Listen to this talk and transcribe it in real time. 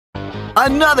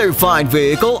Another fine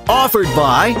vehicle offered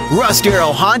by Russ,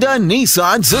 Darrow, Honda,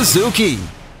 Nissan, Suzuki.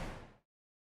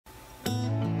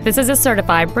 This is a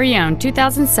certified pre-owned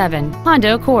 2007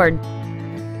 Honda Accord.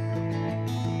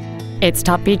 Its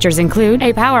top features include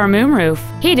a power moonroof,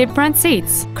 heated front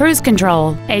seats, cruise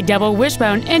control, a double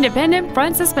wishbone independent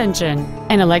front suspension,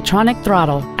 an electronic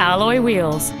throttle, alloy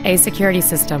wheels, a security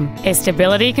system, a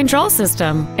stability control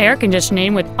system, air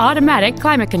conditioning with automatic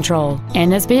climate control,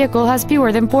 and this vehicle has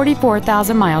fewer than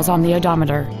 44,000 miles on the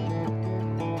odometer.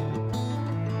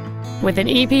 With an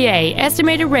EPA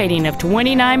estimated rating of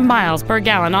 29 miles per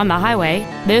gallon on the highway,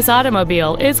 this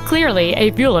automobile is clearly a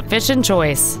fuel-efficient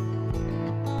choice.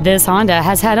 This Honda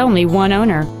has had only one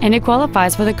owner, and it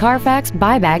qualifies for the Carfax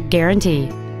buyback guarantee.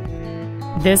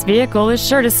 This vehicle is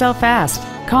sure to sell fast.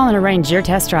 Call and arrange your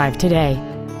test drive today.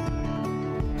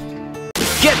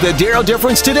 Get the Darrow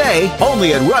difference today,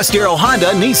 only at Russ, Darrow,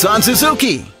 Honda, Nissan,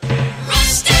 Suzuki.